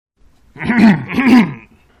Welcome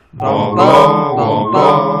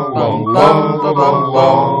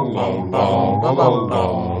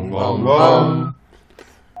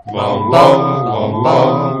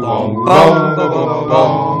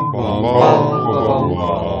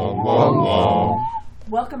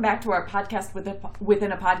back to our podcast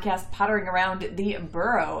within a podcast, pottering around the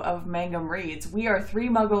Burrow of Mangum Reads. We are three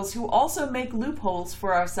muggles who also make loopholes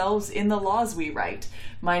for ourselves in the laws we write.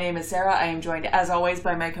 My name is Sarah. I am joined, as always,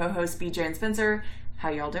 by my co-hosts BJ and Spencer. How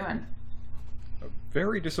y'all doing?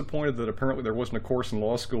 Very disappointed that apparently there wasn't a course in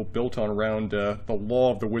law school built on around the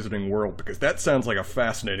law of the wizarding world, because that sounds like a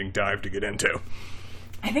fascinating dive to get into.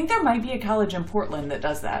 I think there might be a college in Portland that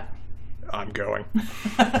does that. I'm going.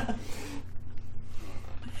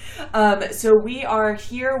 So we are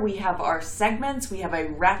here. We have our segments. We have a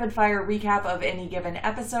rapid fire recap of any given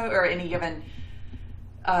episode or any given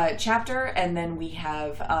chapter, and then we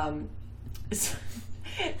have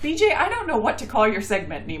BJ. I don't know what to call your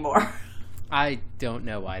segment anymore. I don't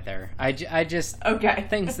know either. I just okay.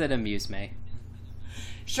 Things that amuse me.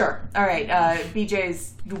 Sure. All right.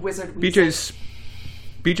 BJ's wizard.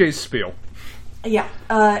 BJ's spiel. Yeah,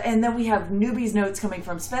 and then we have newbies notes coming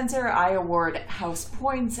from Spencer. I award house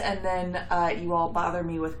points, and then you all bother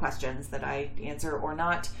me with questions that I answer or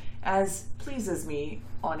not, as pleases me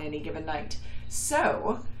on any given night.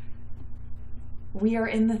 So, we are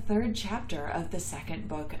in the third chapter of the second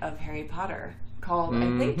book of Harry Potter, called,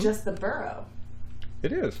 I think, just The Burrow.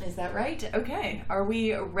 It is. Is that right? Okay. Are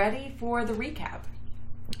we ready for the recap?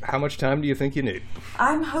 How much time do you think you need?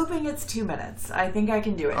 I'm hoping it's 2 minutes. I think I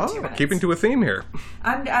can do it in 2 minutes. Keeping to a theme here.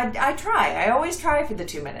 I try. I always try for the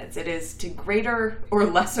 2 minutes. It is to greater or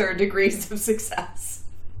lesser degrees of success.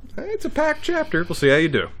 It's a packed chapter. We'll see how you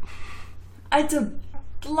do. It's a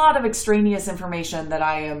lot of extraneous information that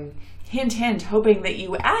I am, hint, hint, hoping that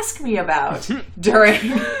you ask me about during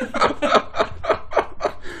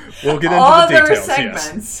we'll get into other the details, segments,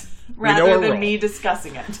 yes. rather than me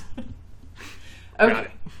discussing it. Okay.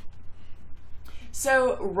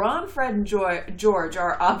 So, Ron, Fred, and George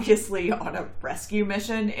are obviously on a rescue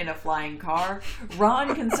mission in a flying car.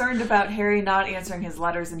 Ron, concerned about Harry not answering his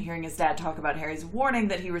letters and hearing his dad talk about Harry's warning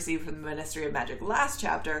that he received from the Ministry of Magic last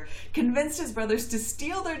chapter, convinced his brothers to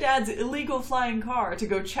steal their dad's illegal flying car to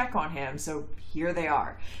go check on him, so here they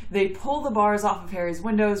are. They pull the bars off of Harry's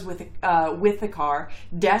windows with the car,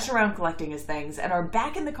 dash around collecting his things, and are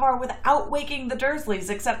back in the car without waking the Dursleys,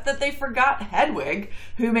 except that they forgot Hedwig,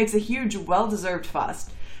 who makes a huge, well-deserved fuss.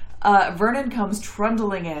 Vernon comes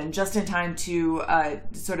trundling in just in time to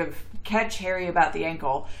sort of catch Harry about the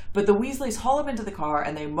ankle, but the Weasleys haul him into the car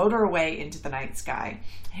and they motor away into the night sky.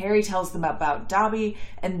 Harry tells them about Dobby,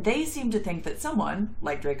 and they seem to think that someone,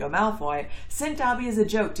 like Draco Malfoy, sent Dobby as a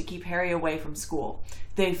joke to keep Harry away from school.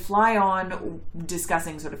 They fly on,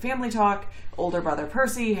 discussing sort of family talk. Older brother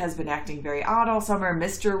Percy has been acting very odd all summer.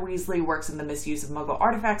 Mr. Weasley works in the misuse of Muggle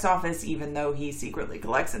artifacts office, even though he secretly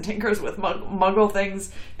collects and tinkers with Muggle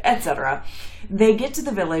things, etc. They get to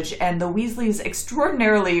the village and the Weasleys'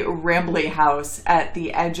 extraordinarily rambly house at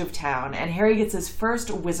the edge of town, and Harry gets his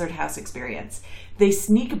first wizard house experience. They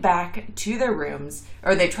sneak back to their rooms,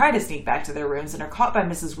 or they try to sneak back to their rooms, and are caught by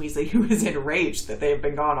Mrs. Weasley, who is enraged that they have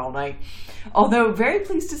been gone all night. Although very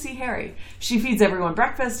pleased to see Harry. She feeds everyone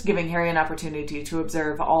breakfast, giving Harry an opportunity to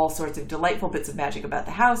observe all sorts of delightful bits of magic about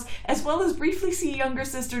the house, as well as briefly see younger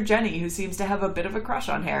sister Jenny, who seems to have a bit of a crush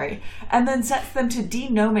on Harry, and then sets them to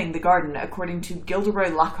de-gnoming the garden according to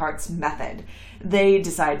Gilderoy Lockhart's method. They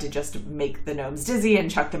decide to just make the gnomes dizzy and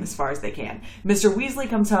chuck them as far as they can. Mr. Weasley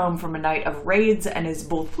comes home from a night of raids and is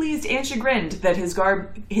both pleased and chagrined that his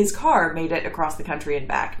car made it across the country and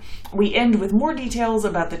back. We end with more details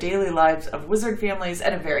about the daily lives of wizard families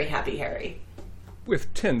and a very happy Harry.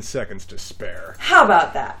 With 10 seconds to spare. How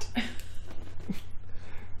about that?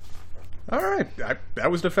 All right, that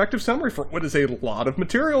was an effective summary for what is a lot of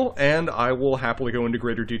material, and I will happily go into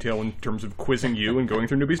greater detail in terms of quizzing you and going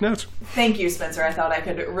through newbies' notes. Thank you, Spencer. I thought I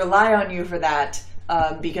could rely on you for that,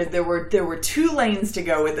 because there were 2 lanes to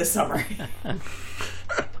go with this summary.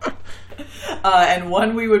 And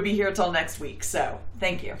one we would be here till next week, so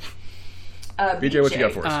thank you. BJ, what you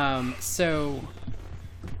got for us? So,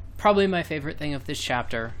 probably my favorite thing of this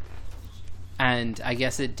chapter, and I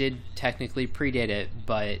guess it did technically predate it,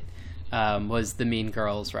 but was the Mean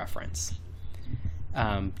Girls reference.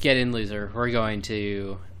 Get in, loser. We're going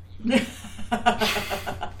to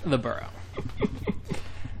the Burrow.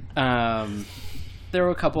 There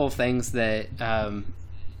were a couple of things that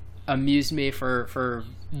amused me for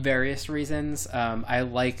various reasons. I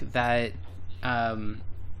like that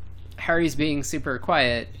Harry's being super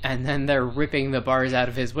quiet, and then they're ripping the bars out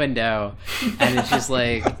of his window, and it's just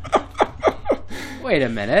like, Wait a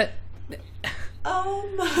minute.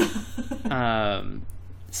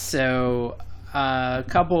 So, a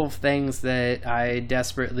couple of things that I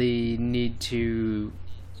desperately need to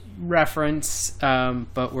reference,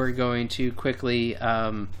 but we're going to quickly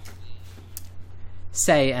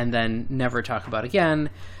say and then never talk about again.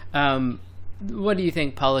 What do you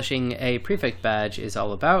think polishing a prefect badge is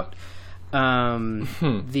all about?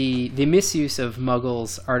 The misuse of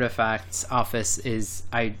Muggles artifacts office is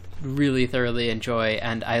I really thoroughly enjoy,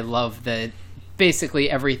 and I love that basically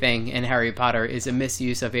everything in Harry Potter is a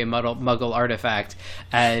misuse of a Muggle artifact,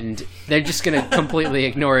 and they're just going to completely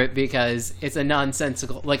ignore it because it's a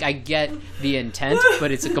nonsensical... Like, I get the intent,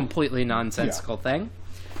 but it's a completely nonsensical thing.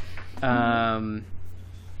 I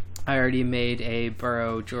already made a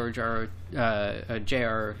Burrow J.R.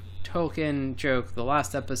 Tolkien joke the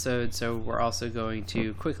last episode, so we're also going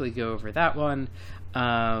to quickly go over that one.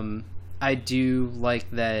 I do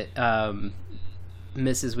like that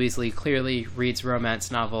Mrs. Weasley clearly reads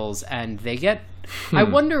romance novels, and they get... I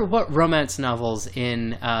wonder what romance novels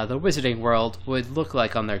in the Wizarding World would look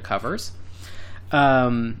like on their covers.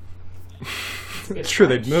 It's true,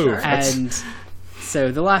 they'd move. And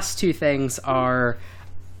so the last two things are...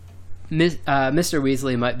 Mr.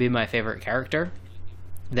 Weasley might be my favorite character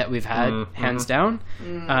that we've had, hands down,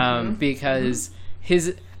 because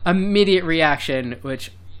his immediate reaction,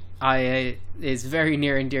 which is very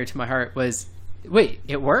near and dear to my heart, was, wait,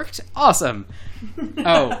 it worked? Awesome!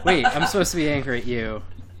 Oh, wait, I'm supposed to be angry at you.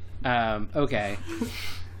 Okay.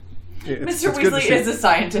 Mr. Weasley is a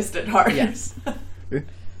scientist at heart. Yes.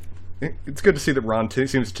 It's good to see that Ron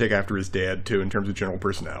seems to take after his dad, too, in terms of general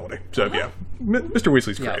personality. So, yeah, Mr.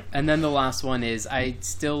 Weasley's great. Yeah. And then the last one is, I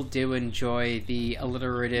still do enjoy the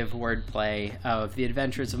alliterative wordplay of The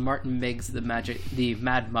Adventures of Martin Miggs, the Mad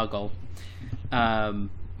Muggle.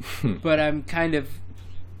 But I'm kind of,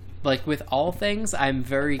 like, with all things, I'm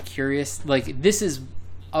very curious. Like, this is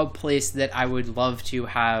a place that I would love to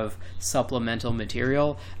have supplemental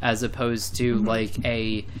material, as opposed to, like,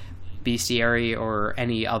 a... bestiary or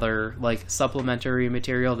any other like supplementary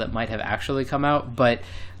material that might have actually come out, but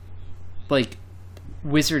like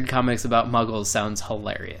wizard comics about Muggles sounds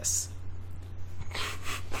hilarious.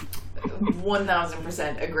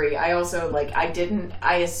 1000% agree. I also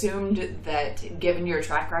I assumed that given your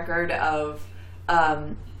track record of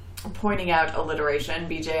pointing out alliteration,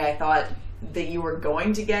 BJ, I thought that you were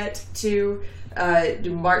going to get to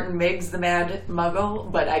Martin Miggs, the Mad Muggle,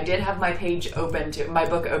 but I did have my book open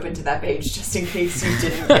to that page just in case you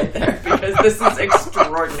didn't get there, because this is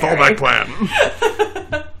extraordinary. Fallback plan.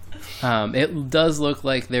 It does look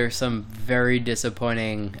like there's some very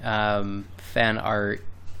disappointing fan art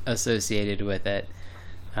associated with it.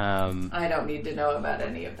 I don't need to know about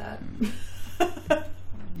any of that.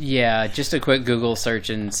 Yeah, just a quick Google search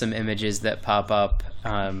and some images that pop up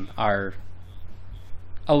are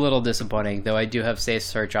a little disappointing, though I do have safe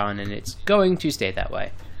search on, and it's going to stay that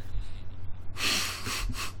way.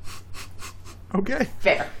 Okay.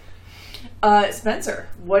 Fair. Spencer,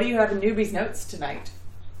 what do you have in Newbie's Notes tonight?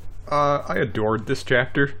 I adored this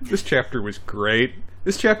chapter. This chapter was great.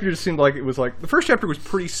 This chapter just seemed like it was like... The first chapter was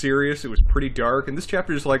pretty serious, it was pretty dark, and this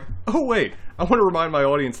chapter is like, oh wait, I want to remind my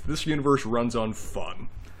audience that this universe runs on fun.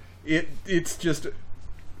 It's just...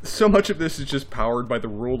 So much of this is just powered by the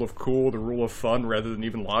rule of cool, the rule of fun, rather than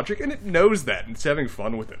even logic, and it knows that, and it's having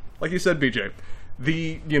fun with it. Like you said, BJ,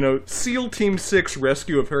 the, SEAL Team 6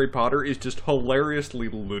 rescue of Harry Potter is just hilariously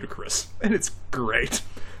ludicrous, and it's great.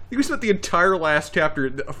 We spent the entire last chapter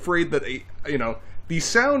afraid that the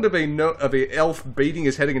sound of a elf beating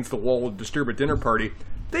his head against the wall would disturb a dinner party.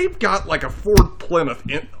 They've got like a Ford Plymouth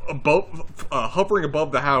hovering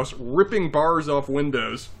above the house, ripping bars off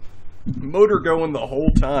windows. Motor going the whole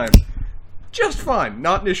time. Just fine,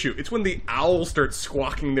 not an issue. It's when the owl starts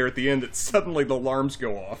squawking there at the end that suddenly the alarms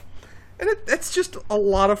go off. And it's just a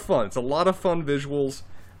lot of fun. It's a lot of fun visuals.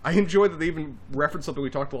 I enjoy that they even reference something we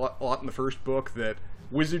talked a lot in the first book, that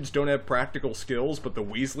wizards don't have practical skills, but the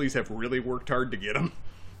Weasleys have really worked hard to get them.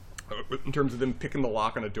 In terms of them picking the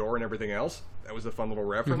lock on a door and everything else. That was a fun little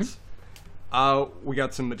reference. We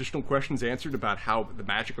got some additional questions answered about how the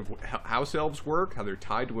magic of house elves work, how they're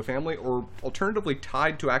tied to a family, or alternatively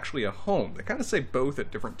tied to actually a home. They kind of say both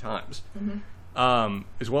at different times.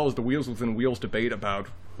 As well as the Wheels Within Wheels debate about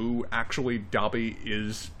who actually Dobby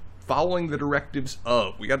is following the directives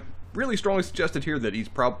of. We got really strongly suggested here that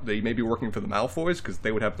they may be working for the Malfoys, because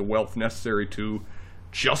they would have the wealth necessary to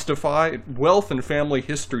justify, wealth and family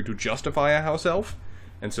history to justify a house elf.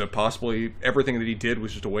 And so possibly everything that he did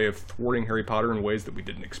was just a way of thwarting Harry Potter in ways that we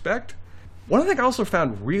didn't expect. One thing I also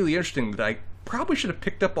found really interesting that I probably should have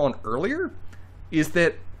picked up on earlier is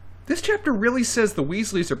that this chapter really says the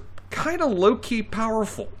Weasleys are kind of low-key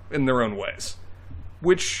powerful in their own ways,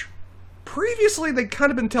 which previously they'd kind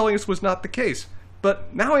of been telling us was not the case.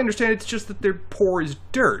 But now I understand it's just that they're poor as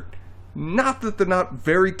dirt. Not that they're not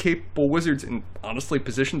very capable wizards in, honestly,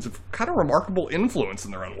 positions of kind of remarkable influence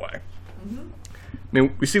in their own way. Mm-hmm. I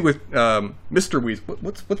mean, we see with Mr. Weasley.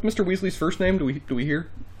 What's Mr. Weasley's first name? Do we hear?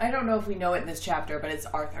 I don't know if we know it in this chapter, but it's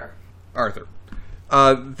Arthur. Arthur.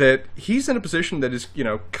 That he's in a position that is,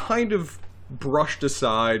 kind of brushed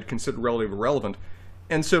aside, considered relatively irrelevant.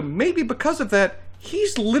 And so maybe because of that,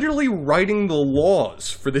 he's literally writing the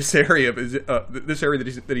laws for this area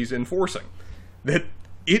that he's enforcing. That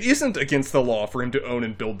it isn't against the law for him to own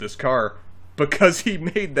and build this car because he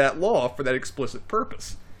made that law for that explicit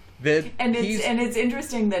purpose. It's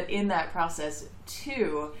interesting that in that process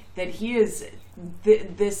too, that he is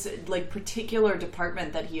this particular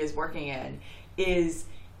department that he is working in is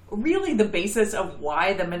really the basis of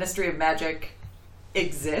why the Ministry of Magic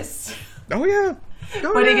exists. Oh yeah.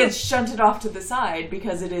 But it gets shunted off to the side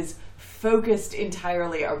because it is focused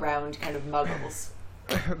entirely around kind of muggles.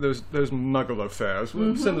 Those muggle affairs.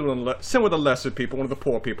 Mm-hmm. Send with the lesser people, one of the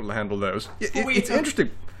poor people to handle those. It's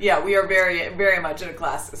interesting. Yeah, we are very, very much in a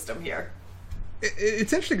class system here.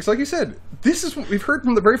 It's interesting because, like you said, this is what we've heard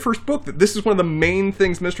from the very first book, that this is one of the main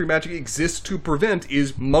things Mystery Magic exists to prevent,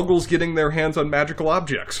 is muggles getting their hands on magical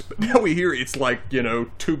objects. But now we hear it's like,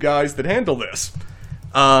 two guys that handle this.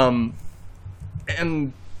 And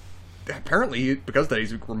apparently, because of that,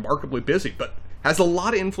 he's remarkably busy, but has a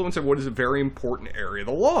lot of influence on what is a very important area of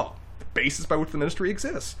the law, the basis by which the ministry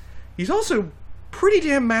exists. He's also pretty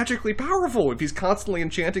damn magically powerful if he's constantly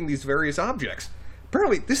enchanting these various objects.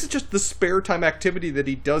 Apparently, this is just the spare time activity that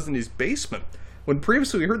he does in his basement, when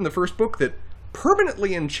previously we heard in the first book that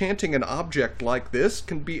permanently enchanting an object like this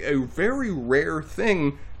can be a very rare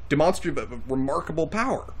thing demonstrative of remarkable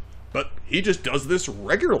power. But he just does this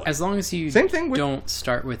regularly. As long as you don't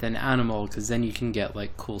start with an animal, because then you can get,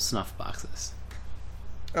 cool snuff boxes.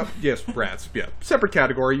 Yes, rats. Yeah, separate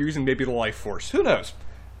category. You're using maybe the life force. Who knows?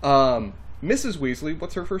 Mrs. Weasley,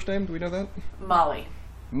 what's her first name? Do we know that? Molly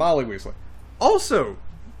Weasley. Also,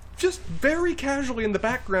 just very casually in the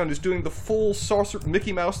background is doing the full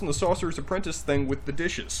Mickey Mouse and the Sorcerer's Apprentice thing with the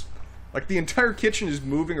dishes. The entire kitchen is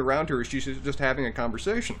moving around her as she's just having a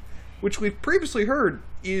conversation, which we've previously heard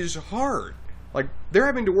is hard. They're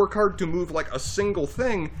having to work hard to move a single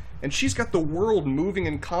thing, and she's got the world moving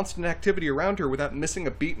in constant activity around her without missing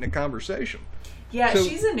a beat in a conversation. Yeah,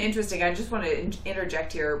 she's an interesting... I just want to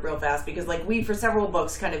interject here real fast, because we, for several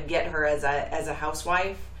books, kind of get her as a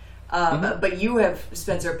housewife. But you have,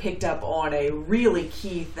 Spencer, picked up on a really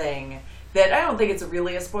key thing that I don't think it's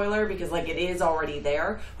really a spoiler, because it is already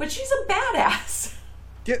there, but she's a badass.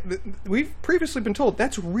 Yeah, we've previously been told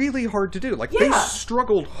that's really hard to do. They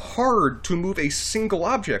struggled hard to move a single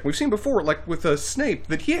object. We've seen before, with Snape,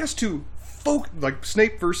 that he has to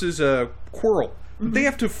Snape versus Quirrell. Mm-hmm. They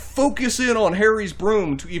have to focus in on Harry's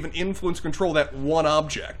broom to even influence control that one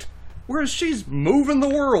object. Whereas she's moving the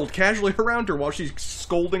world casually around her while she's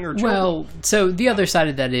scolding her children. Well, so the other side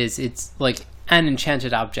of that is it's an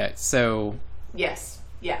enchanted object, so... Yes,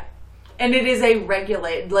 yeah. And it is a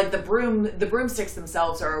regulated, the broomsticks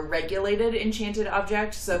themselves are a regulated enchanted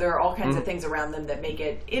object, so there are all kinds of things around them that make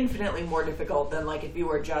it infinitely more difficult than if you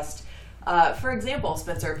were just, for example,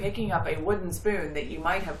 Spencer, picking up a wooden spoon that you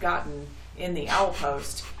might have gotten in the owl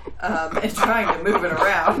post and trying to move it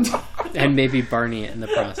around. And maybe burning it in the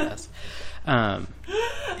process.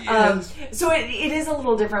 Yes. So it is a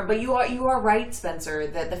little different, but you are right, Spencer,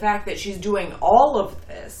 that the fact that she's doing all of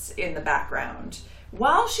this in the background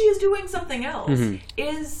while she is doing something else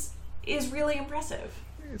is really impressive.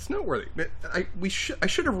 It's noteworthy. I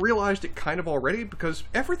should have realized it kind of already, because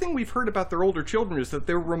everything we've heard about their older children is that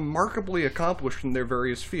they're remarkably accomplished in their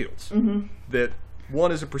various fields. Mm-hmm. That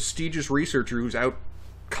one is a prestigious researcher who's out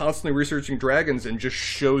constantly researching dragons and just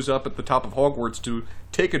shows up at the top of Hogwarts to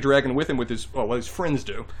take a dragon with him with his friends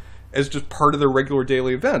do, as just part of their regular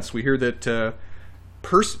daily events. We hear that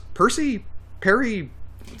Perry...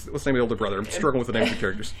 What's the name of the older brother? I'm struggling with the names of the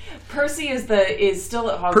characters. Percy is still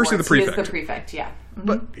at Hogwarts. Percy the prefect. He is the prefect, yeah. Mm-hmm.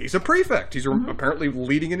 But he's a prefect. He's apparently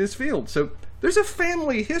leading in his field. So there's a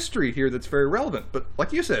family history here that's very relevant. But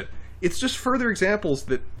like you said, it's just further examples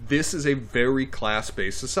that this is a very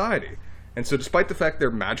class-based society. And so despite the fact they're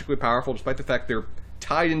magically powerful, despite the fact they're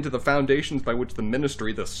tied into the foundations by which the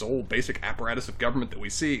ministry, the sole basic apparatus of government that we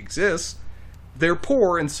see, exists, they're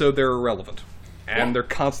poor, and so they're irrelevant. And they're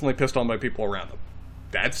constantly pissed on by people around them.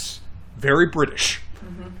 That's very British.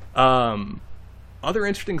 Mm-hmm. Other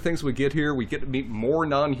interesting things we get here, we get to meet more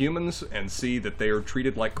non-humans and see that they are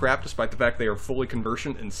treated like crap despite the fact they are fully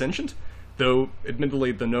conversant and sentient. Though,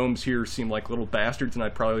 admittedly, the gnomes here seem like little bastards, and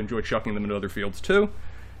I'd probably enjoy chucking them into other fields too.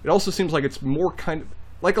 It also seems like it's more kind of...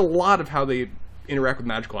 like a lot of how they interact with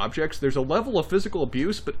magical objects, there's a level of physical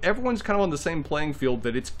abuse, but everyone's kind of on the same playing field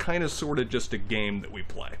that it's kind of sort of just a game that we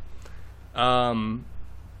play.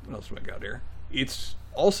 What else do I got here? It's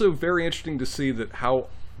also very interesting to see that how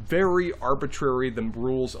very arbitrary the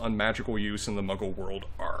rules on magical use in the Muggle world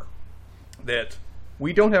are. That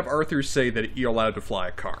we don't have Arthur say that you're allowed to fly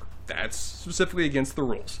a car. That's specifically against the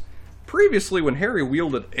rules. Previously, when Harry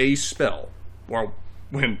wielded a spell, or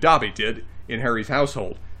when Dobby did in Harry's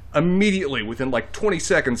household, immediately, within like 20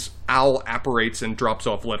 seconds, Owl apparates and drops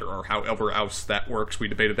off litter, or however else that works. We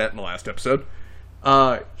debated that in the last episode.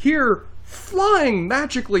 Here, flying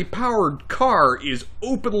magically powered car is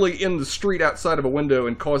openly in the street outside of a window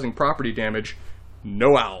and causing property damage.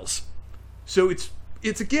 No owls. So it's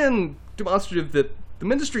again demonstrative that the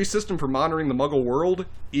Ministry's system for monitoring the Muggle world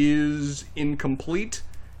is incomplete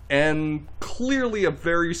and clearly of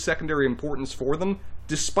very secondary importance for them,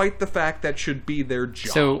 despite the fact that should be their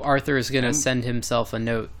job. So Arthur is going to send himself a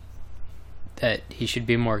note that he should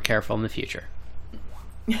be more careful in the future.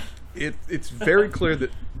 It's very clear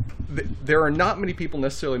that there are not many people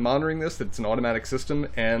necessarily monitoring this, that it's an automatic system,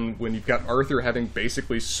 and when you've got Arthur having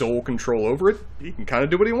basically sole control over it, he can kind of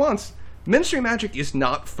do what he wants. Ministry of Magic is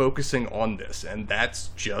not focusing on this, and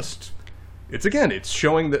that's just... it's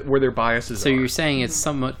showing that where their biases are. So you're saying it's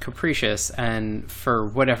somewhat capricious, and for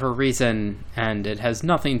whatever reason, and it has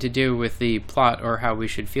nothing to do with the plot or how we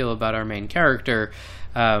should feel about our main character,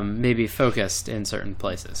 maybe focused in certain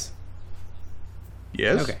places.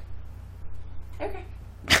 Yes. Okay.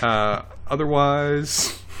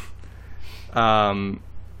 Otherwise, I'll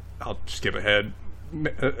skip ahead.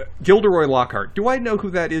 Gilderoy Lockhart. Do I know who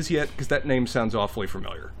that is yet? Because that name sounds awfully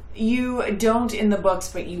familiar. You don't in the books,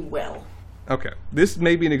 but you will. Okay. This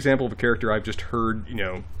may be an example of a character I've just heard,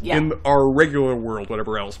 in our regular world,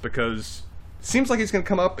 whatever else, because it seems like he's going to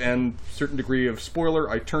come up, and a certain degree of spoiler,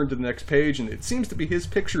 I turn to the next page, and it seems to be his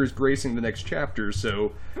picture is gracing the next chapter,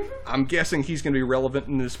 so I'm guessing he's going to be relevant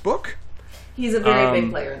in this book. He's a very big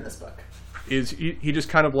player in this book. Is he just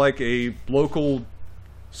kind of like a local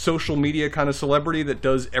social media kind of celebrity that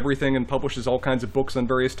does everything and publishes all kinds of books on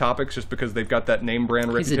various topics just because they've got that name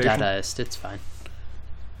brand reputation? He's a Dadaist, it's fine.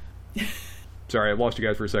 Sorry, I lost you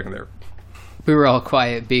guys for a second there. We were all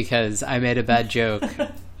quiet because I made a bad joke.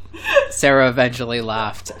 Sarah eventually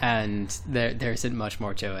laughed, and there isn't much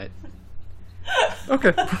more to it.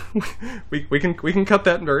 Okay. we can cut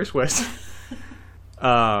that in various ways.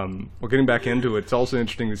 Well, getting back into it, it's also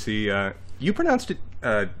interesting to see, you pronounced it,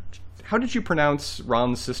 how did you pronounce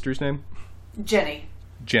Ron's sister's name? Jenny.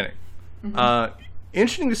 Mm-hmm.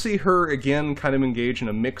 Interesting to see her, again, kind of engage in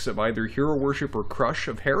a mix of either hero worship or crush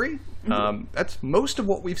of Harry. Mm-hmm. That's most of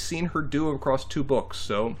what we've seen her do across 2 books,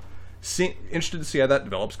 so interested to see how that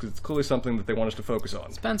develops, because it's clearly something that they want us to focus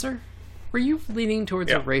on. Spencer, were you leaning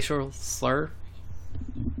towards a racial slur?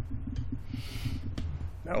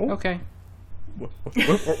 No. Okay.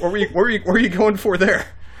 What were you going for there?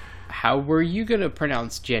 How were you going to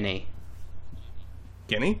pronounce Jenny?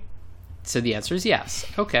 Guinea? So the answer is yes.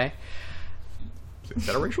 Okay. Is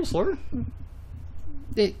that a racial slur?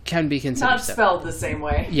 It can be considered. Not spelled the same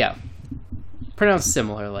way. Yeah. Pronounced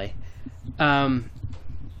similarly. Yeah.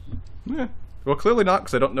 Well, clearly not,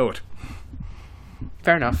 because I don't know it.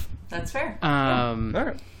 Fair enough. That's fair. All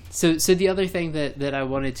right. So the other thing that I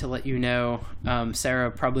wanted to let you know,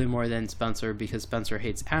 Sarah, probably more than Spencer, because Spencer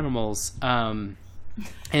hates animals, and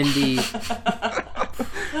the...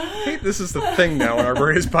 Hey, this is the thing now in our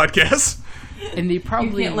various podcasts. And the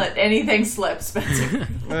probably... You can't let anything slip, Spencer.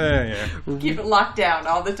 Yeah. Keep it locked down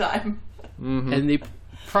all the time. Mm-hmm. And the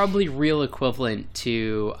probably real equivalent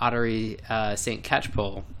to Ottery St.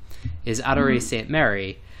 Catchpole is Ottery St.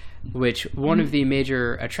 Mary, which one of the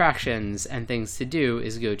major attractions and things to do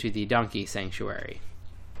is go to the donkey sanctuary.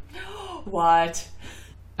 What?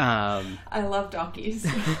 I love donkeys.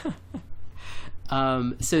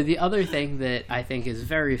 So the other thing that I think is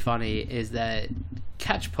very funny is that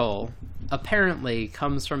catchpole apparently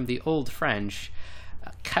comes from the Old French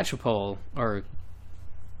catchpole or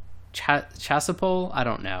chassepole. I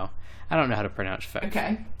don't know how to pronounce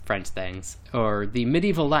French things. Or the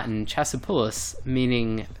medieval Latin chassepulus,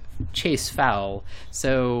 meaning chase fowl.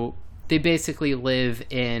 So they basically live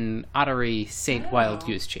in Ottery St. Wild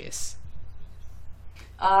Goose Chase.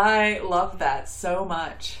 I love that so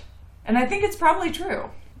much. And I think it's probably true.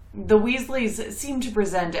 The Weasleys seem to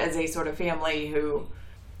present as a sort of family who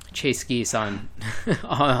chase geese on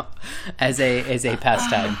as a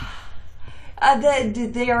pastime.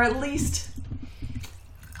 They are at least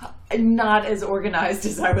not as organized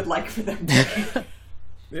as I would like for them to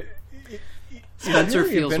be. Spencer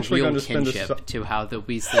feels real kinship to how the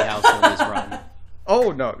Weasley household is run.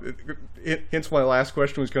 Oh, no. Hence my last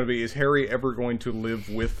question was going to be, is Harry ever going to live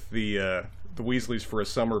with the Weasleys for a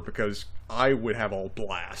summer? Because I would have a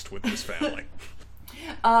blast with this family.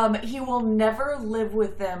 He will never live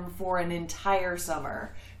with them for an entire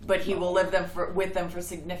summer, but he will live with them for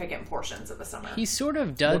significant portions of the summer. He sort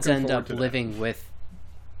of does end up living with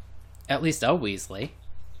at least a Weasley.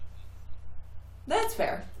 That's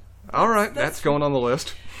fair. All right, that's going on the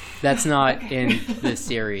list. That's not in the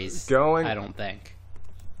series, I don't think.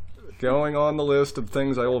 Going on the list of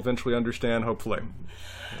things I will eventually understand, hopefully.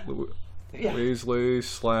 Yeah.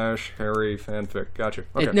 Weasley/Harry fanfic. Gotcha.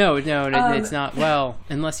 Okay. No, it's not. Well,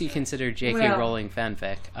 unless you consider J.K. Rowling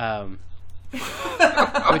fanfic.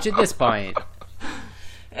 Which at this point...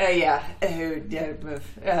 it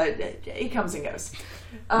comes and goes.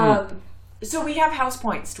 So we have house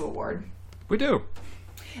points to award. We do.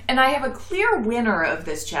 And I have a clear winner of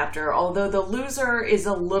this chapter, although the loser is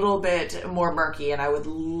a little bit more murky, and I would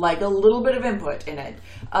like a little bit of input in it.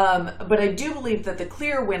 But I do believe that the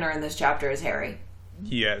clear winner in this chapter is Harry.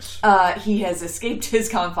 Yes. He has escaped his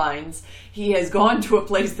confines. He has gone to a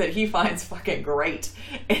place that he finds fucking great.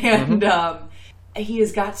 And he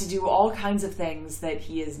has got to do all kinds of things that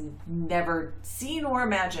he has never seen or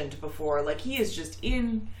imagined before. Like, he is just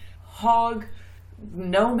in hog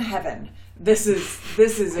gnome heaven. This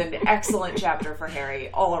is an excellent chapter for Harry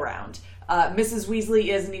all around. Mrs. Weasley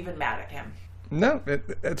isn't even mad at him. No,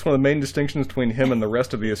 that's one of the main distinctions between him and the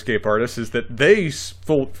rest of the escape artists, is that they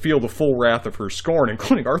feel the full wrath of her scorn,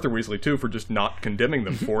 including Arthur Weasley, too, for just not condemning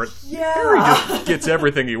them for it. Yeah. Harry just gets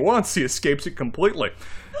everything he wants. He escapes it completely.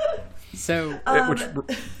 So, I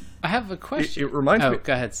have a question. It reminds me...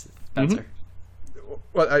 go ahead, Spencer.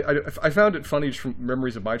 Well, I found it funny just from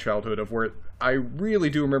memories of my childhood, of where I really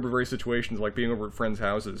do remember various situations, like being over at friends'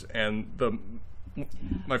 houses, and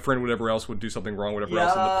my friend, whatever else, would do something wrong, whatever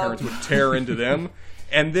else, and the parents would tear into them,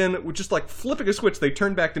 and then with just like flipping a switch, they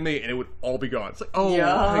turned back to me, and it would all be gone. It's like,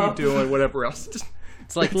 how you doing, whatever else.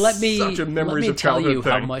 It's like, let me tell you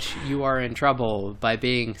thing. how much you are in trouble by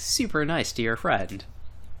being super nice to your friend.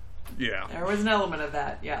 Yeah. There was an element of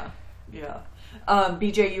that, yeah.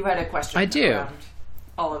 BJ, you had a question. I do. Around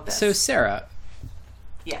all of this. So, Sarah.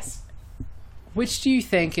 Yes. Which do you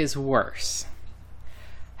think is worse?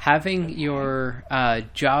 Having your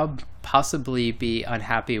job possibly be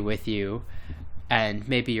unhappy with you and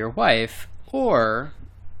maybe your wife, or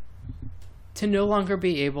to no longer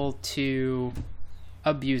be able to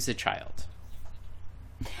abuse a child?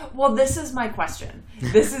 Well, this is my question.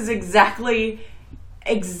 This is exactly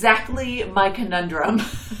my conundrum.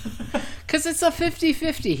 Because it's a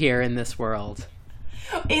 50-50 here in this world.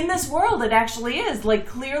 In this world, it actually is. Like,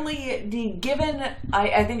 clearly, given,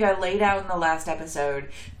 I think I laid out in the last episode,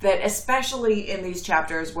 that especially in these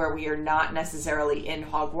chapters where we are not necessarily in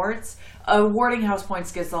Hogwarts, awarding house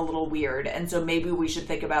points gets a little weird. And so maybe we should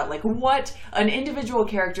think about, like, what an individual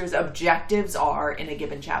character's objectives are in a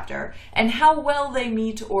given chapter, and how well they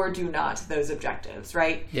meet or do not those objectives,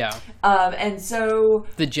 right? Yeah. And so...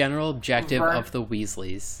 The general objective of the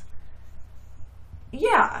Weasleys.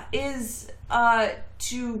 Yeah, is...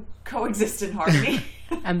 to coexist in harmony.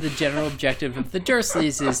 And the general objective of the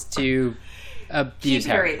Dursleys is to abuse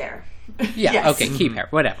keep Harry there. Yeah, yes. Okay, keep Harry,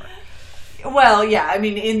 whatever. Well, yeah, I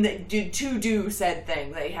mean, to do said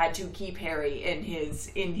thing, they had to keep Harry in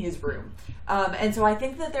his room. And so I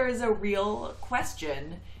think that there is a real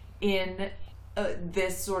question in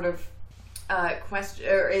this sort of question,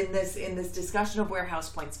 or in this discussion of where house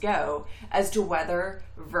points go, as to whether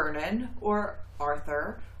Vernon or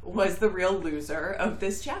Arthur was the real loser of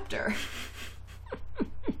this chapter.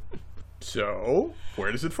 So,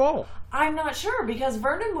 where does it fall? I'm not sure, because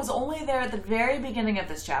Vernon was only there at the very beginning of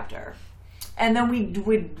this chapter. And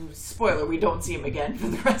then spoiler, we don't see him again for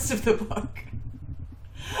the rest of the book.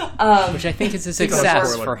 Which I think is a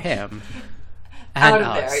success for him. Out of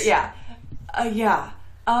us. There, yeah.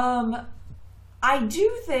 I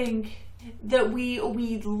do think that we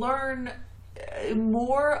learn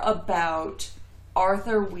more about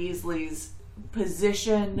Arthur Weasley's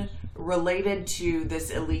position related to this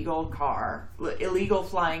illegal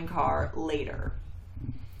flying car later.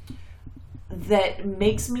 That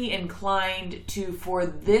makes me inclined to, for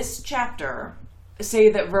this chapter, say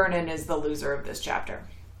that Vernon is the loser of this chapter.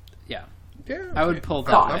 Yeah. Yeah, I would pull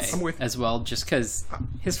that Thoughts? way I'm with- as well, just because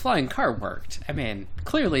his flying car worked. I mean,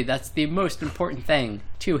 clearly that's the most important thing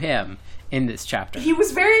to him in this chapter. He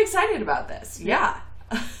was very excited about this. Yeah.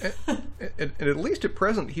 And at least at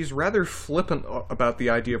present, he's rather flippant about the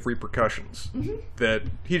idea of repercussions. Mm-hmm. That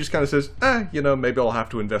he just kind of says, maybe I'll have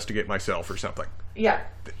to investigate myself or something. Yeah.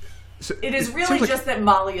 So It is really seems like- just that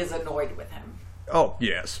Molly is annoyed with him. Oh,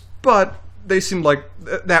 yes. But they seem like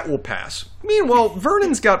that will pass. Meanwhile,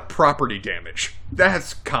 Vernon's got property damage.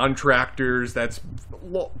 That's contractors, that's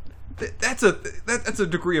a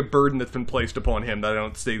degree of burden that's been placed upon him that I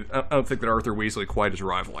don't think that Arthur Weasley quite is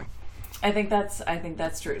rivaling. I think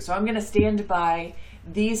that's true. So I'm going to stand by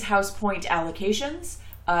these house point allocations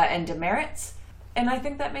and demerits, and I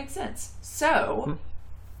think that makes sense. So,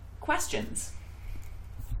 questions.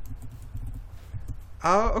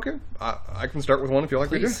 Okay. I can start with one if you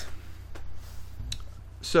like me to. Please.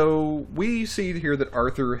 So we see here that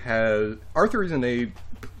Arthur is in a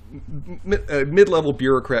mid-level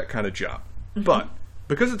bureaucrat kind of job. Mm-hmm. But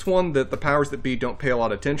because it's one that the powers that be don't pay a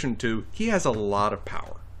lot of attention to, he has a lot of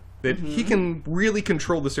power. That he can really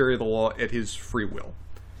control this area of the law at his free will.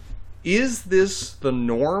 Is this the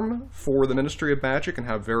norm for the Ministry of Magic and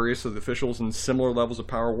how various of the officials in similar levels of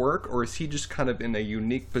power work? Or is he just kind of in a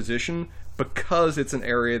unique position because it's an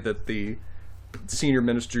area that the senior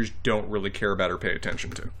ministers don't really care about or pay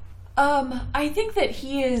attention to? I think that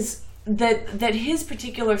he is that his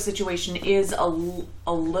particular situation is a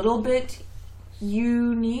little bit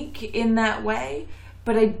unique in that way,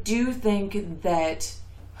 but I do think that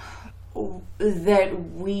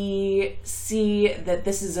we see that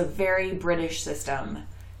this is a very British system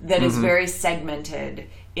that is very segmented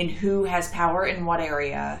in who has power in what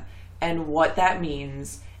area and what that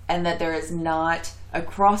means, and that there is not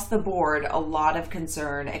across the board a lot of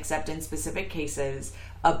concern, except in specific cases,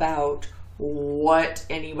 about what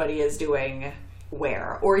anybody is doing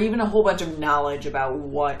where, or even a whole bunch of knowledge about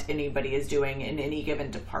what anybody is doing in any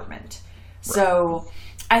given department. Right. So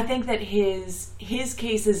I think that his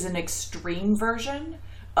case is an extreme version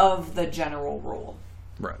of the general rule.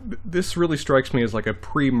 Right. This really strikes me as like a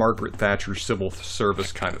pre-Margaret Thatcher civil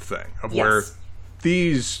service kind of thing, of where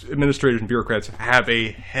these administrators and bureaucrats have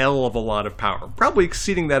a hell of a lot of power, probably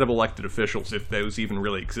exceeding that of elected officials, if those even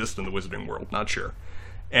really exist in the wizarding world, not sure.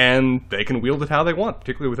 And they can wield it how they want,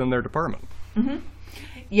 particularly within their department. Mm-hmm.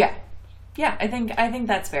 Yeah. I think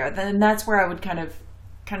that's fair. Then that's where I would kind of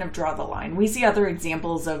draw the line. We see other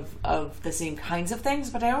examples of the same kinds of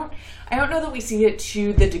things, but I don't know that we see it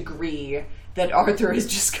to the degree that Arthur is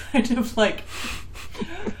just kind of like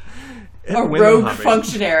a rogue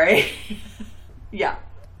functionary. Yeah.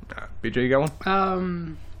 BJ, you got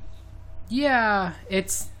one? Yeah,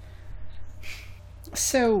 it's...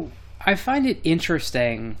 So, I find it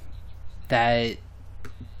interesting that...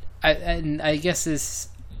 I guess this...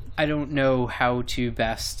 I don't know how to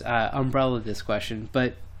best umbrella this question,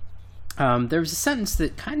 but there was a sentence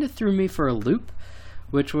that kind of threw me for a loop,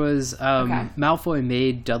 which was Malfoy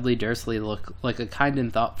made Dudley Dursley look like a kind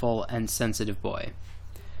and thoughtful and sensitive boy.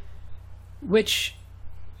 Which...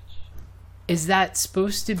 Is that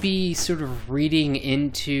supposed to be sort of reading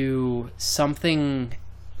into something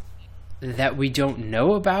that we don't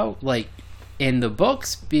know about, like, in the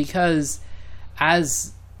books? Because,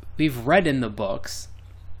 as we've read in the books,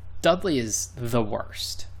 Dudley is the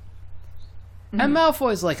worst. Mm-hmm. And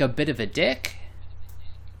Malfoy's like a bit of a dick,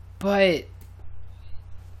 but...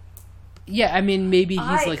 Yeah, I mean, maybe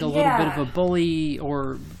he's like a little bit of a bully,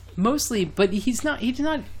 or mostly, but he's not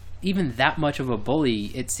even that much of a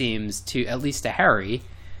bully, it seems, to at least to Harry.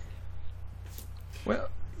 Well,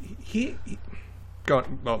 he go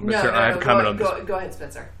on. Well, I have a comment on this. Go ahead,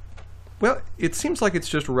 Spencer. Well, it seems like it's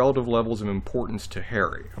just relative levels of importance to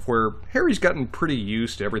Harry, of where Harry's gotten pretty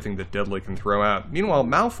used to everything that Dudley can throw out. Meanwhile,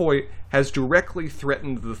 Malfoy has directly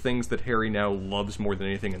threatened the things that Harry now loves more than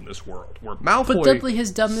anything in this world. Where Malfoy, but Dudley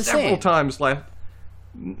has done the same.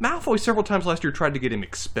 Malfoy several times last year tried to get him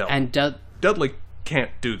expelled. And Dudley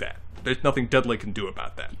can't do that. There's nothing Dudley can do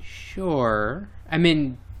about that. Sure. I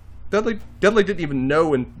mean... Dudley didn't even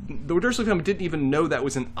know, and the Dursley family didn't even know that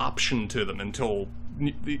was an option to them until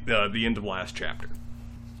the end of last chapter.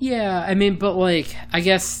 Yeah, I mean, but, like, I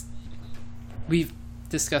guess we've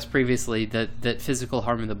discussed previously that physical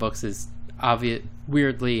harm in the books is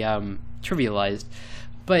weirdly trivialized,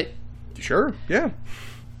 but... Sure, yeah.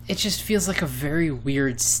 It just feels like a very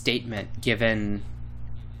weird statement, given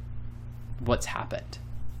what's happened.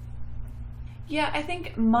 Yeah, I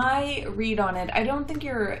think my read on it, I don't think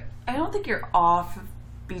you're off,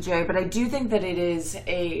 BJ, but I do think that it is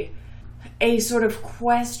a sort of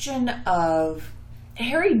question of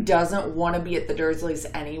Harry doesn't want to be at the Dursleys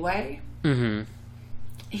anyway. Mm-hmm.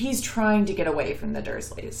 He's trying to get away from the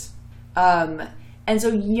Dursleys. And so,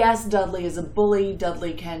 yes, Dudley is a bully.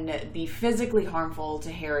 Dudley can be physically harmful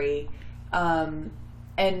to Harry,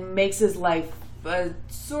 and makes his life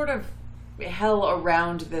sort of hell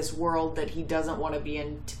around this world that he doesn't want to be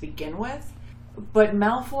in to begin with. But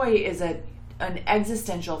Malfoy is an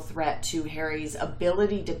existential threat to Harry's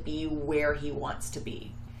ability to be where he wants to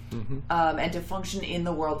be, and to function in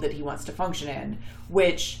the world that he wants to function in.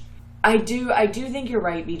 Which I do think you're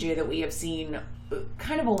right, BJ, that we have seen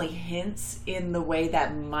kind of only hints in the way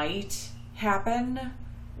that might happen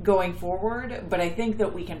going forward. But I think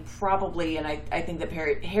that we can probably, and I think that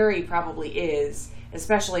Harry probably is,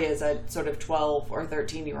 especially as a sort of 12 or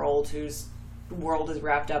 13-year-old whose world is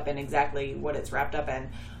wrapped up in exactly what it's wrapped up in,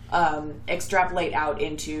 extrapolate out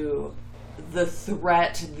into the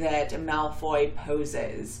threat that Malfoy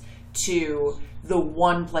poses to the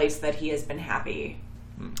one place that he has been happy.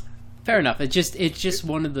 Fair enough. It's just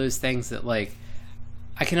one of those things that, like,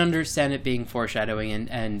 I can understand it being foreshadowing,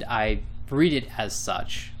 and I read it as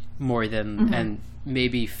such more than and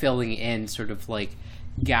maybe filling in sort of like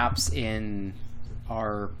gaps in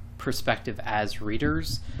our perspective as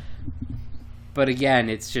readers. But again,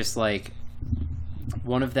 it's just like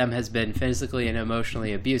one of them has been physically and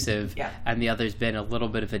emotionally abusive, and the other's been a little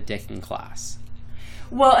bit of a dick in class.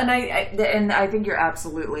 Well, and I think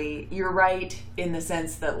you're right in the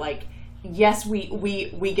sense that, like, yes,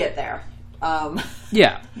 we get there.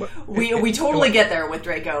 Yeah, we totally get there with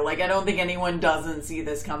Draco. Like, I don't think anyone doesn't see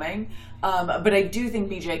this coming. But I do think,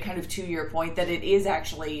 BJ, kind of to your point, that it is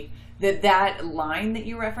actually that line that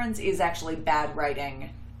you reference is actually bad writing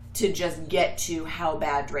to just get to how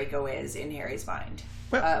bad Draco is in Harry's mind.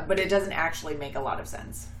 Well, but it doesn't actually make a lot of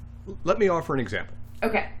sense. Let me offer an example.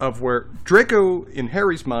 Okay. Of where Draco, in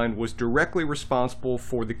Harry's mind, was directly responsible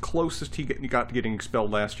for the closest he got to getting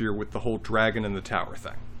expelled last year with the whole dragon in the tower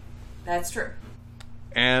thing. That's true.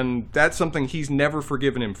 And that's something he's never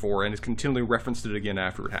forgiven him for, and has continually referenced it again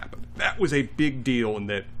after it happened. That was a big deal, and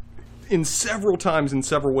that in several times, in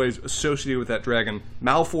several ways associated with that dragon,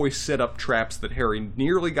 Malfoy set up traps that Harry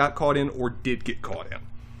nearly got caught in or did get caught in.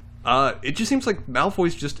 It just seems like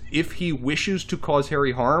Malfoy's just, if he wishes to cause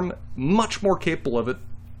Harry harm, much more capable of it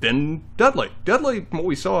than Dudley. Dudley, from what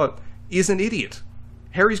we saw, is an idiot.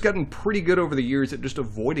 Harry's gotten pretty good over the years at just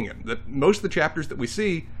avoiding him. That most of the chapters that we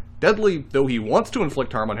see, Dudley, though he wants to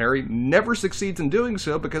inflict harm on Harry, never succeeds in doing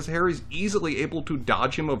so because Harry's easily able to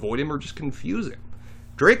dodge him, avoid him, or just confuse him.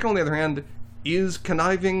 Draco, on the other hand, is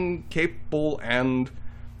conniving, capable, and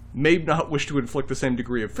may not wish to inflict the same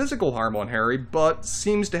degree of physical harm on Harry, but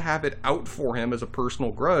seems to have it out for him as a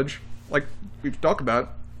personal grudge, like we've talked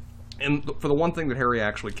about, and for the one thing that Harry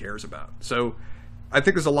actually cares about. So I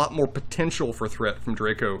think there's a lot more potential for threat from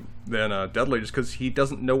Draco than Dudley, just because he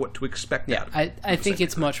doesn't know what to expect out of him. I think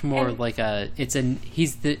it's much more like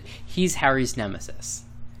he's Harry's nemesis.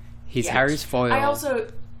 He's Harry's foil. I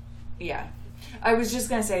was just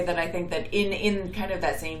going to say that I think that in kind of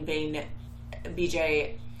that same vein,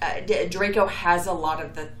 BJ, Draco has a lot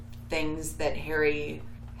of the things that Harry,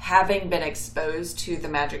 having been exposed to the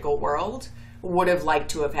magical world, would have liked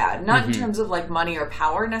to have had. Not in terms of like money or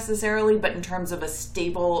power necessarily, but in terms of a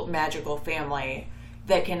stable magical family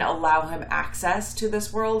that can allow him access to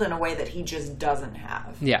this world in a way that he just doesn't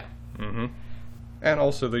have. Yeah. Mm-hmm. And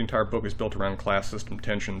also the entire book is built around class system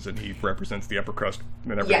tensions, and he represents the upper crust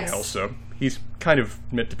and everything else, so he's kind of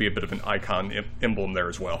meant to be a bit of an icon emblem there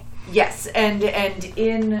as well. Yes, and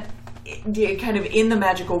in kind of in the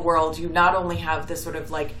magical world, you not only have this sort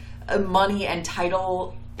of like money and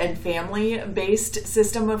title and family-based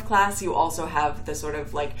system of class, you also have the sort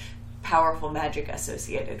of like powerful magic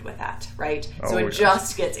associated with that, right? So it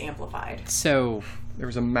just gets amplified. So there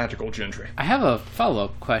was a magical gentry. I have a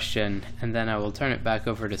follow-up question, and then I will turn it back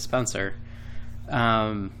over to Spencer.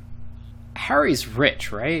 Harry's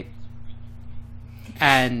rich, right?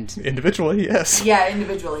 And individually, yes. Yeah,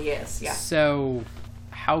 individually, yes. Yeah. So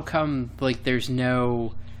how come, like, there's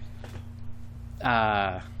no...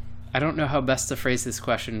 I don't know how best to phrase this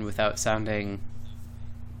question without sounding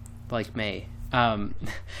like me.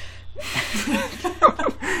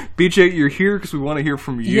 BJ, you're here because we want to hear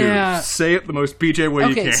from you. Yeah. Say it the most BJ way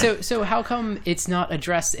you can. Okay, so how come it's not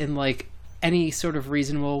addressed in, like, any sort of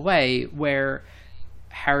reasonable way where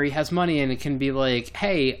Harry has money and it can be like,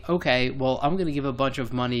 hey, okay, well, I'm going to give a bunch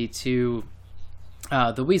of money to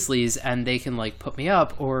the Weasleys and they can, like, put me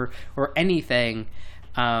up or anything.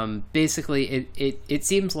 Basically, it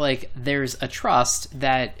seems like there's a trust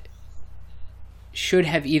that should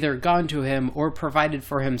have either gone to him or provided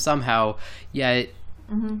for him somehow, yet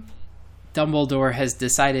Dumbledore has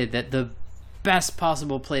decided that the best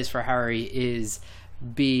possible place for Harry is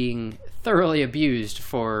being thoroughly abused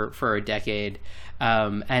for a decade,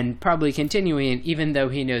 and probably continuing even though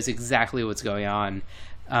he knows exactly what's going on.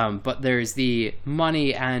 But there's the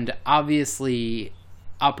money and obviously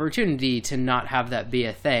opportunity to not have that be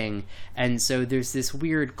a thing, and so there's this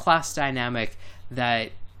weird class dynamic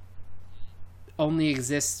that only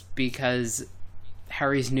exists because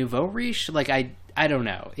Harry's nouveau riche. Like, I don't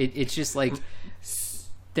know. It's just like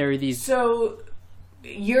there are these. So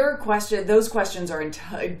those questions are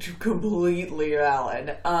completely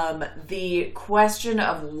valid. The question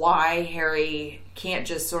of why Harry can't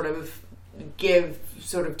just sort of give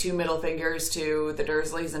sort of two middle fingers to the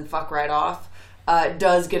Dursleys and fuck right off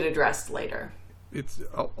does get addressed later. It's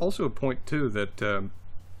also a point too that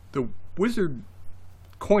the wizard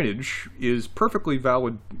coinage is perfectly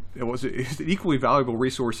valid. It's an equally valuable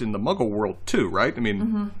resource in the Muggle world too, right? I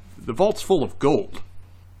mean, the vault's full of gold.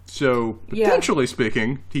 So, potentially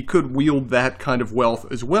speaking, he could wield that kind of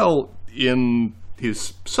wealth as well in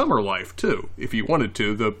his summer life, too, if he wanted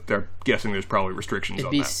to. They're guessing there's probably restrictions on that.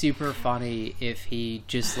 It'd be super funny if he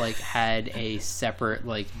just, like, had a separate,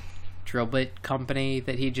 like, drill bit company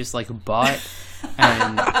that he just, like, bought.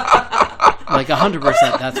 And, like,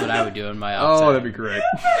 100% that's what I would do in my off Oh, that'd be great.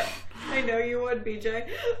 I know you would, BJ.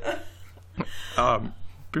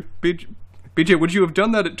 BJ, would you have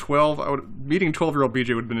done that at 12? Meeting 12-year-old BJ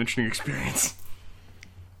would have been an interesting experience.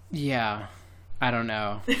 Yeah. I don't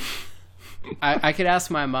know. I could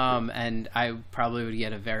ask my mom, and I probably would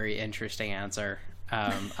get a very interesting answer.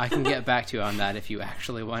 I can get back to you on that if you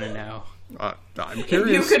actually want to know. I'm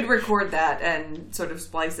curious. If you could record that and sort of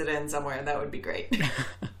splice it in somewhere, that would be great.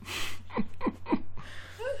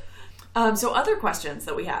 So other questions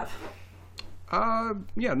that we have.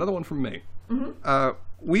 Yeah, another one from me.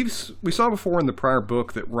 We saw before in the prior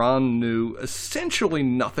book that Ron knew essentially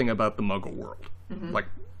nothing about the Muggle world. Like,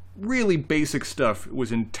 really basic stuff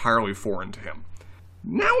was entirely foreign to him.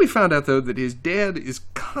 Now we found out, though, that his dad is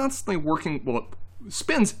constantly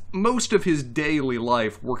spends most of his daily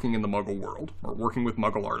life working in the Muggle world, or working with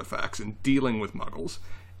Muggle artifacts and dealing with Muggles,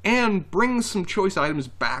 and brings some choice items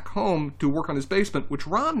back home to work on his basement, which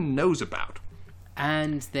Ron knows about.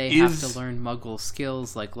 And they have to learn Muggle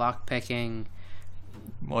skills like lockpicking.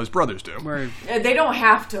 Well, his brothers do. They don't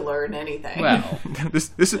have to learn anything. Well,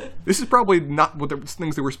 this is probably not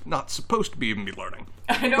things they were not supposed to be even be learning.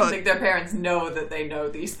 I don't think their parents know that they know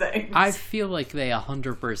these things. I feel like they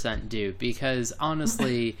 100% do, because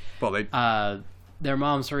honestly, their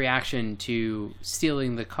mom's reaction to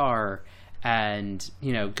stealing the car and,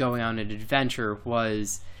 going on an adventure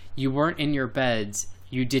was, you weren't in your beds,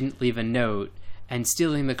 you didn't leave a note, and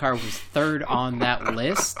stealing the car was third on that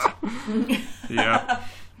list. Yeah.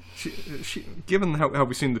 She, given how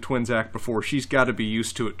we've seen the twins act before, she's got to be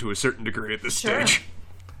used to it to a certain degree at this stage.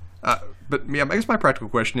 But yeah, I guess my practical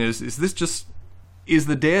question is this just...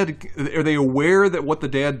 are they aware that what the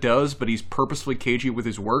dad does, but he's purposefully cagey with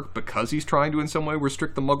his work because he's trying to in some way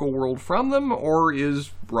restrict the Muggle world from them? Or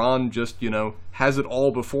is Ron just, has it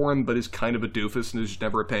all before him, but is kind of a doofus and is just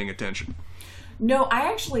never paying attention? No,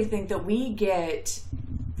 I actually think that we get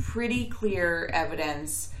pretty clear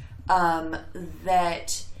evidence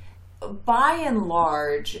that, by and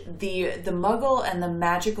large, the Muggle and the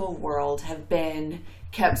magical world have been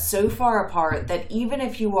kept so far apart that even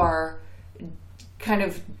if you are kind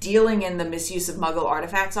of dealing in the misuse of Muggle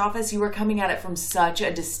artifacts office, you are coming at it from such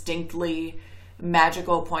a distinctly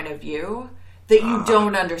magical point of view that you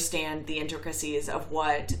don't understand the intricacies of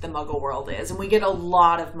what the Muggle world is. And we get a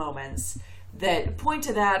lot of moments that point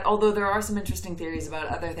to that, although there are some interesting theories about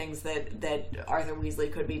other things that Arthur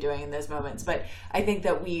Weasley could be doing in those moments. But I think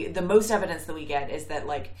that the most evidence that we get is that,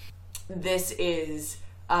 like, this is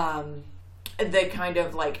the kind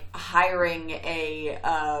of, like, hiring a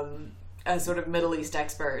sort of Middle East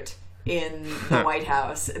expert in the White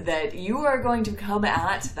House, that you are going to come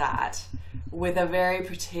at that with a very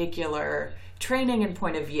particular training and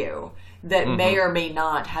point of view that may or may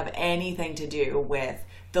not have anything to do with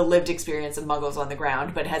the lived experience of Muggles on the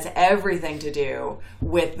ground, but has everything to do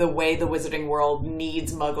with the way the wizarding world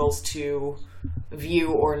needs Muggles to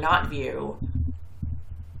view or not view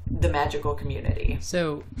the magical community.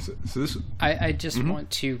 So this... I just want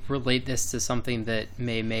to relate this to something that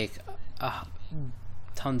may make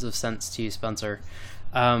tons of sense to you, Spencer.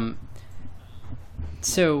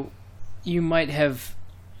 So you might have,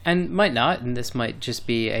 and might not, and this might just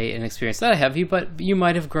be an experience that I have, but you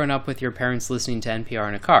might have grown up with your parents listening to NPR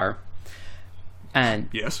in a car. And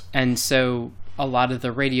yes. And so a lot of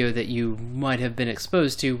the radio that you might have been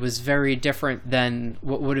exposed to was very different than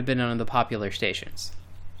what would have been on the popular stations.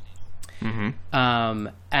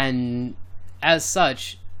 And as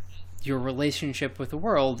such, your relationship with the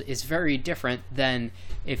world is very different than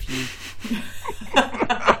if you...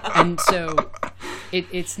 And so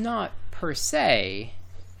it's not per se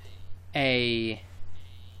a,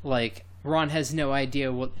 like, Ron has no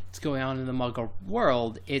idea what's going on in the Muggle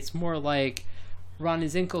world. It's more like Ron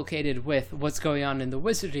is inculcated with what's going on in the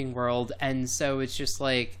wizarding world, and so it's just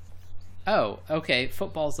like, oh, okay,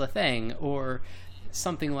 football's a thing, or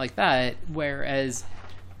something like that, whereas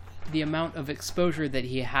the amount of exposure that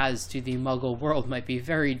he has to the Muggle world might be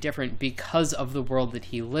very different because of the world that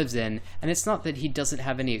he lives in. And it's not that he doesn't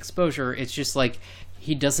have any exposure, it's just like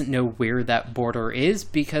he doesn't know where that border is,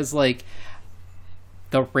 because like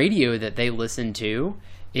the radio that they listen to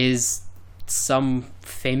is some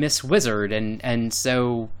famous wizard, and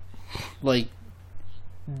so like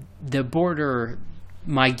the border,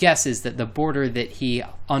 my guess is that the border that he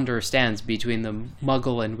understands between the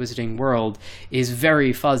Muggle and Wizarding world is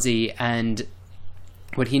very fuzzy, and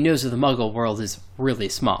what he knows of the Muggle world is really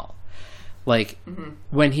small. Like,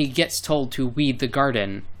 when he gets told to weed the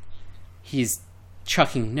garden, he's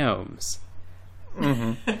chucking gnomes.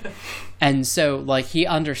 And so, like, he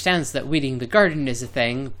understands that weeding the garden is a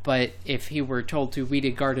thing, but if he were told to weed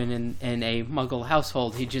a garden in a Muggle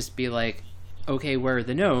household, he'd just be like, okay, where are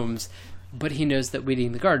the gnomes? But he knows that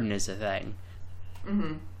weeding the garden is a thing.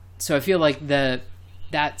 So I feel like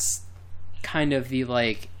that's kind of the,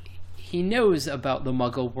 like, he knows about the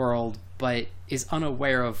Muggle world, but is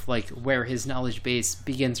unaware of, like, where his knowledge base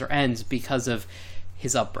begins or ends because of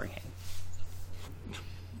his upbringing.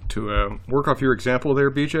 To work off your example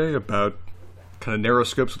there, BJ, about kind of narrow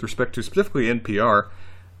scopes with respect to specifically NPR,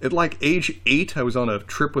 at, like, age 8, I was on a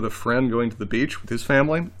trip with a friend going to the beach with his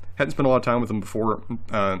family. Hadn't spent a lot of time with them before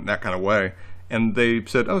that kind of way. And they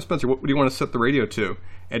said, oh, Spencer, what do you want to set the radio to?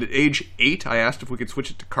 And at age 8, I asked if we could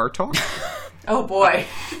switch it to Car Talk. Oh, boy.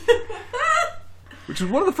 Which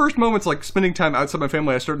was one of the first moments, like, spending time outside my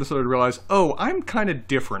family, I started to sort of realize, oh, I'm kind of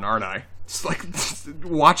different, aren't I? It's like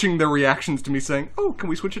watching their reactions to me saying, oh, can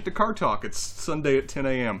we switch it to Car Talk? It's Sunday at 10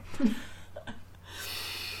 a.m.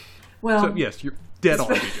 Well, so, yes, you're dead on,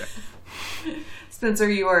 BJ. Spencer,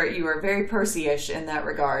 you are very Percy-ish in that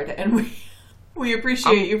regard, and we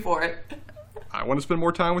appreciate you for it. I want to spend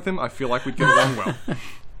more time with him. I feel like we'd get along well.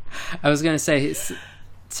 I was going to say,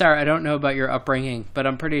 Sarah, I don't know about your upbringing, but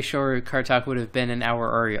I'm pretty sure Car Talk would have been an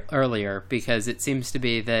hour earlier, because it seems to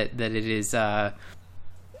be that it is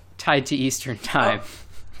tied to Eastern time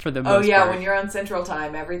for the most part. Oh yeah, when you're on Central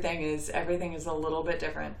Time, everything is a little bit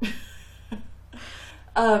different.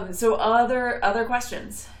 So other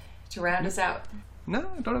questions to round us out? No,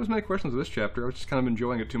 I don't have as many questions of this chapter. I was just kind of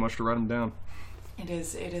enjoying it too much to write them down. It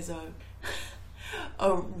is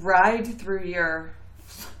a ride through your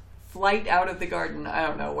flight out of the garden. I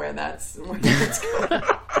don't know where that's going.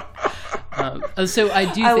 So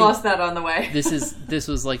I do. I lost that on the way. This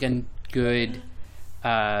was like a good.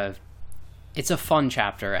 It's a fun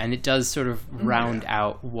chapter, and it does sort of round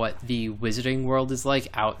out what the wizarding world is like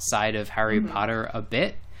outside of Harry Potter a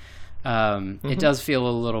bit. It does feel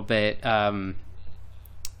a little bit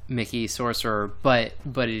Mickey Sorcerer, but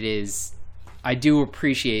it is. I do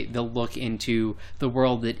appreciate the look into the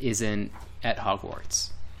world that isn't at Hogwarts.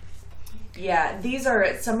 Yeah, these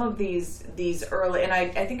are some of these early, and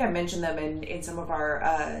I think I mentioned them in some of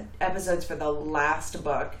our episodes for the last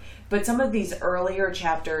book, but some of these earlier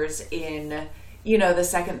chapters in, the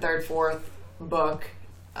second, third, fourth book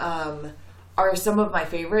are some of my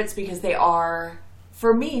favorites, because they are,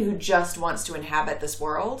 for me, who just wants to inhabit this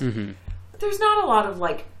world. There's not a lot of,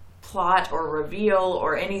 like, plot or reveal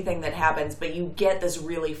or anything that happens, but you get this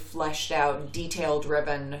really fleshed out,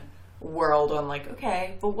 detail-driven world on, like,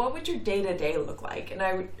 okay, but what would your day-to-day look like? And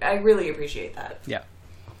I really appreciate that. Yeah.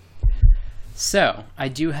 So, I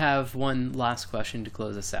do have one last question to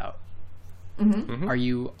close us out. Are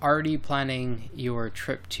you already planning your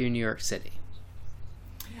trip to New York City?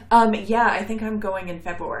 Yeah, I think I'm going in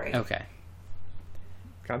February. Okay.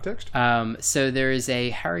 Context? So there is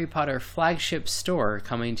a Harry Potter flagship store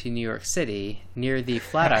coming to New York City near the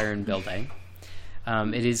Flatiron Building.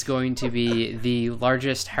 It is going to be the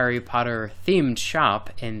largest Harry Potter themed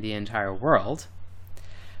shop in the entire world.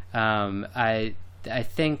 I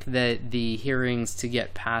think that the hearings to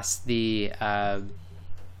get past the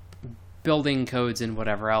building codes and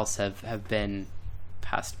whatever else have been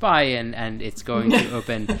passed by, and it's going to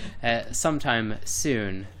open sometime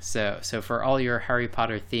soon. So for all your Harry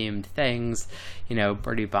Potter themed things,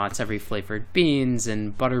 Bertie Bott's every flavored beans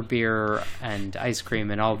and butterbeer and ice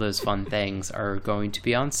cream and all those fun things are going to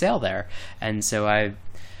be on sale there. And so I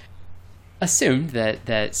assumed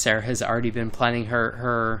that Sarah has already been planning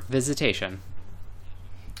her visitation.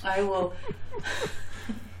 I will.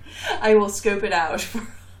 I will scope it out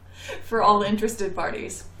for all interested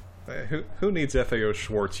parties. Who needs FAO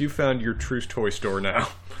Schwartz? You found your true toy store now.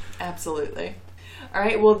 Absolutely. All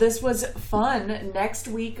right. Well, this was fun. Next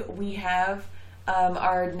week we have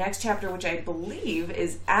our next chapter, which I believe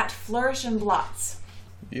is At Flourish and Blots.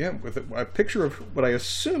 Yeah, with a picture of what I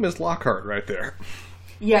assume is Lockhart right there.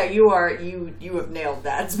 Yeah, you are. You have nailed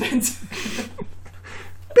that, Spencer.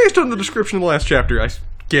 Based on the description of the last chapter, I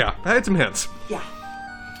had some hints. Yeah.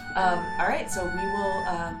 All right. So we will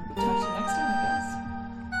talk to you next time, I guess.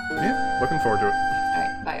 Yeah, looking forward to it. All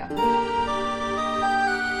right. Bye, y'all.